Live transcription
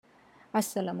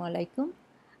আসসালামু আলাইকুম।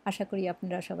 আশা করি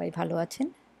আপনারা সবাই ভালো আছেন।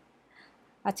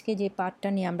 আজকে যে পাঠটা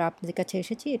নিয়ে আমরা আপনাদের কাছে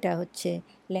এসেছি এটা হচ্ছে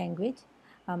ল্যাঙ্গুয়েজ।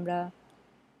 আমরা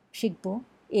শিখব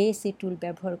এএসএ টুল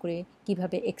ব্যবহার করে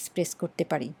কিভাবে এক্সপ্রেস করতে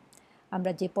পারি।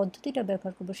 আমরা যে পদ্ধতিটা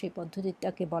ব্যবহার করব সেই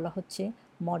পদ্ধতিটাকে বলা হচ্ছে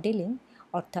মডেলিং,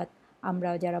 অর্থাৎ আমরা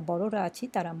যারা বড়রা আছি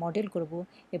তারা মডেল করব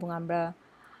এবং আমরা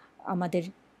আমাদের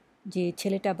যে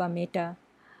ছেলেটা বা মেয়েটা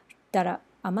তারা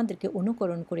আমাদেরকে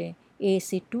অনুকরণ করে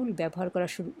এএসি টুল ব্যবহার করা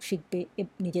শিখবে,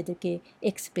 নিজেদেরকে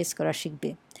এক্সপ্রেস করা শিখবে।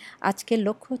 আজকের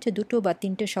লক্ষ্য হচ্ছে 2 বা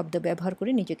 3টে শব্দ ব্যবহার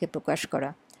করে নিজেকে প্রকাশ করা।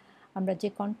 আমরা যে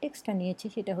কনটেক্সটটা নিয়েছি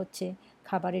সেটা হচ্ছে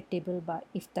খাবারের টেবিল বা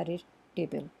ইফতারের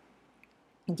টেবিল,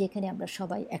 যেখানে আমরা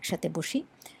সবাই একসাথে বসি।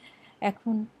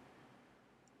 এখন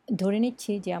ধরে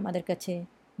নিচ্ছি যে আমাদের কাছে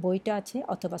বইটা আছে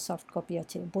অথবা সফট কপি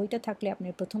আছে। বইটা থাকলে আপনি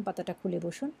প্রথম পাতাটা খুলে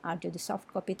বসুন, আর যদি সফট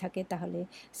কপি থাকে তাহলে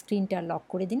স্ক্রিনটা লক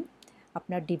করে দিন,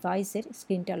 আপনার ডিভাইসের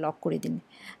স্ক্রিনটা লক করে দিন,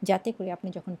 যাতে করে আপনি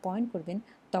যখন পয়েন্ট করবেন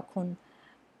তখন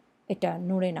এটা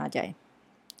নড়ে না যায়।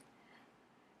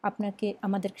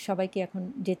 আমাদের সবাইকে এখন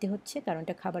যেতে হচ্ছে, কারণ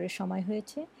এটা খাবারের সময়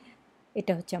হয়েছে।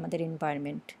 এটা হচ্ছে আমাদের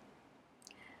এনভায়রনমেন্ট।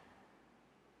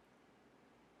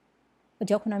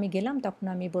 যখন আমি গেলাম তখন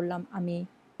আমি বললাম আমি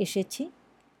এসেছি,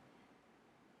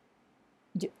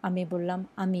 আমি বললাম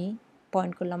আমি,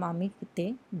 পয়েন্ট করলাম আমিতে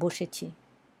বসেছি।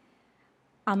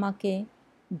 আমাকে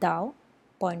দাও,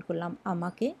 পয়েন্ট করলাম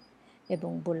আমাকে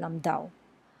এবং বললাম দাও।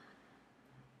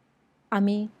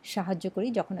 আমি সাহায্য করি,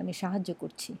 যখন আমি সাহায্য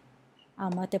করছি।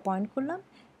 আমাতে পয়েন্ট করলাম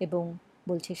এবং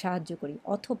বলছি সাহায্য করি,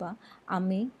 অথবা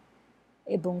আমি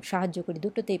এবং সাহায্য করি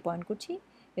দুটোতেই পয়েন্ট করছি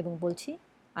এবং বলছি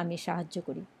আমি সাহায্য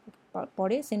করি।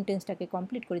 পরে সেন্টেন্সটাকে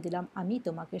কমপ্লিট করে দিলাম আমি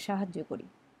তোমাকে সাহায্য করি।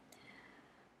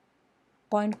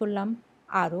 পয়েন্ট করলাম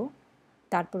আরও,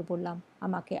 তারপর বললাম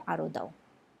আমাকে আরও দাও।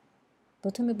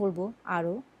 প্রথমে বলবো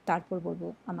আরও, তারপর বলবো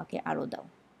আমাকে আরও দাও।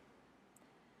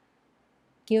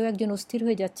 কেউ একজন অস্থির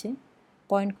হয়ে যাচ্ছে,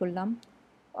 পয়েন্ট করলাম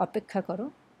অপেক্ষা করো,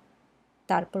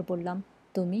 তারপর বললাম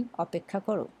তুমি অপেক্ষা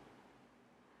করো।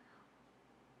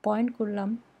 পয়েন্ট করলাম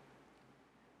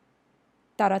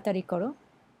তাড়াতাড়ি করো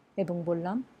এবং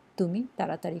বললাম তুমি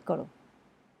তাড়াতাড়ি করো।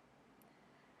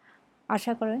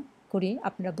 আশা করি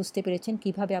আপনারা বুঝতে পেরেছেন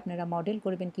কিভাবে আপনারা মডেল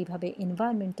করবেন, কিভাবে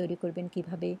এনভায়রনমেন্ট তৈরি করবেন,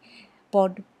 কিভাবে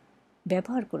পড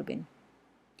ব্যবহার করবেন।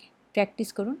 প্র্যাকটিস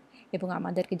করুন এবং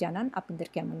আমাদেরকে জানান আপনাদের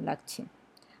কেমন লাগছে।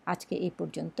 আজকে এই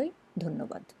পর্যন্তই।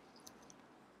 ধন্যবাদ।